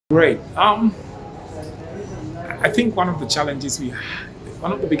Great. I think one of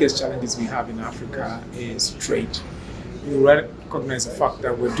the biggest challenges we have in Africa is trade. We recognize the fact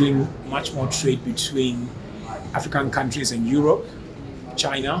that we're doing much more trade between African countries and Europe,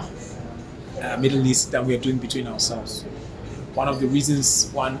 China, Middle East than we are doing between ourselves. One of the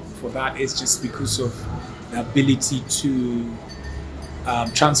reasons for that is just because of the ability to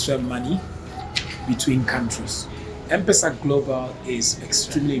transfer money between countries. Mpesa Global is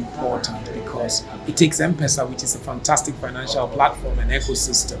extremely important because it takes Mpesa, which is a fantastic financial platform and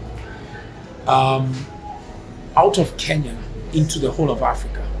ecosystem, out of Kenya into the whole of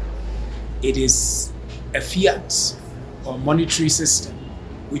Africa. It is a fiat or monetary system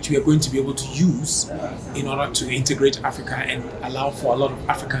which we are going to be able to use in order to integrate Africa and allow for a lot of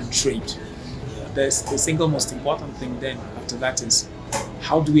African trade. The single most important thing then after that is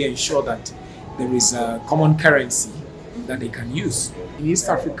how do we ensure that there is a common currency that they can use. In East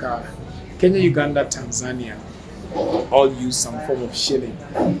Africa, Kenya, Uganda, Tanzania all use some form of shilling.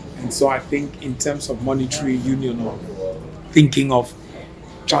 And so I think in terms of monetary union or thinking of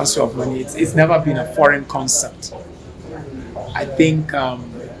transfer of money, it's never been a foreign concept. I think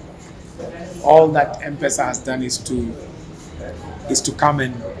all that Mpesa has done is to come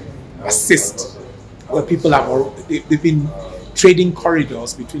and assist where people they've been trading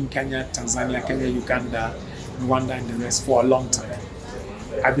corridors between Kenya, Tanzania, Kenya, Uganda, Rwanda and the rest for a long time.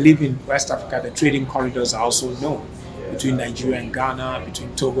 I believe in West Africa the trading corridors are also known between Nigeria and Ghana,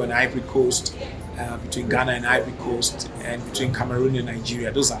 between Togo and Ivory Coast, between Ghana and Ivory Coast, and between Cameroon and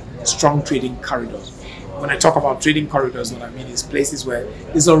Nigeria. Those are strong trading corridors. When I talk about trading corridors, what I mean is places where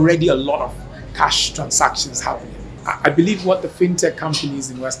there's already a lot of cash transactions happening. I believe what the FinTech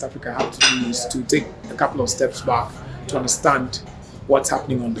companies in West Africa have to do is to take a couple of steps back to understand what's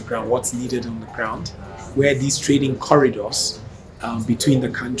happening on the ground, what's needed on the ground, where these trading corridors between the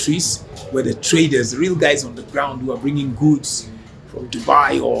countries, where the traders, the real guys on the ground who are bringing goods from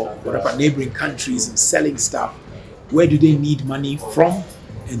Dubai or whatever neighboring countries and selling stuff, where do they need money from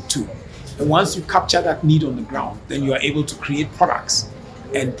and to? And once you capture that need on the ground, then you are able to create products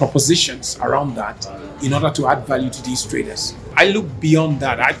and propositions around that in order to add value to these traders. I look beyond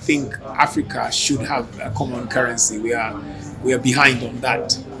that. I think Africa should have a common currency. We are behind on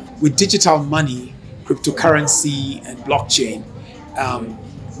that. With digital money, cryptocurrency and blockchain,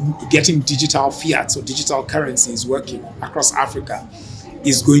 getting digital fiat or digital currencies working across Africa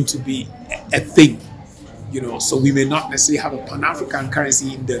is going to be a thing. So we may not necessarily have a Pan-African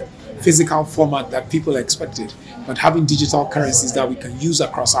currency in the physical format that people expected, but having digital currencies that we can use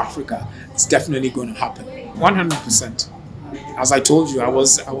across Africa is definitely going to happen. 100%. As I told you, I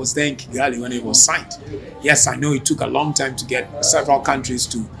was there in Kigali when it was signed. Yes, I know it took a long time to get several countries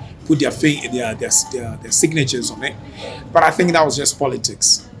to put their signatures on it, but I think that was just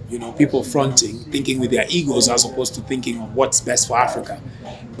politics. People fronting, thinking with their egos as opposed to thinking of what's best for Africa.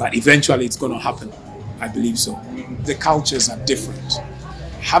 But eventually it's going to happen. I believe so. The cultures are different.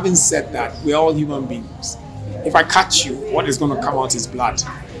 Having said that, we're all human beings. If I catch you, what is going to come out is blood.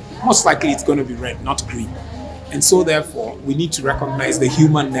 Most likely it's going to be red, not green. And so therefore, we need to recognize the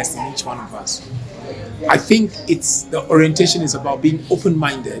humanness in each one of us. I think the orientation is about being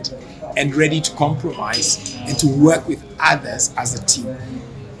open-minded and ready to compromise and to work with others as a team.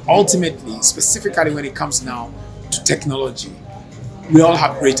 Ultimately, specifically when it comes now to technology, we all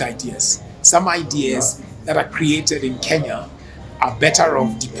have great ideas. Some ideas that are created in Kenya are better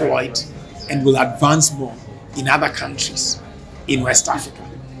off deployed and will advance more in other countries in West Africa.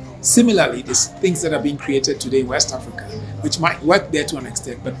 Similarly, there's things that are being created today in West Africa which might work there to an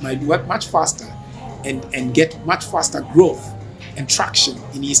extent but might work much faster and get much faster growth and traction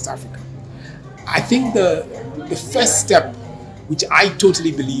in East Africa. I think the first step, which I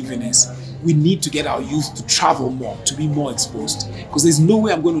totally believe in, is we need to get our youth to travel more, to be more exposed. Because there's no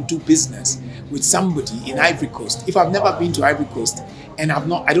way I'm going to do business with somebody in Ivory Coast if I've never been to Ivory Coast and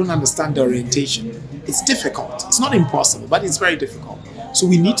I don't understand the orientation. It's difficult. It's not impossible, but it's very difficult. So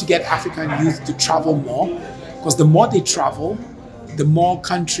we need to get African youth to travel more, because the more they travel, the more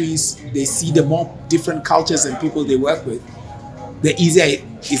countries they see, the more different cultures and people they work with, the easier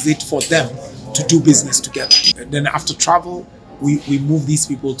is it for them to do business together. And then after travel, we move these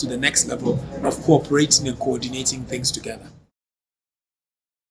people to the next level of cooperating and coordinating things together.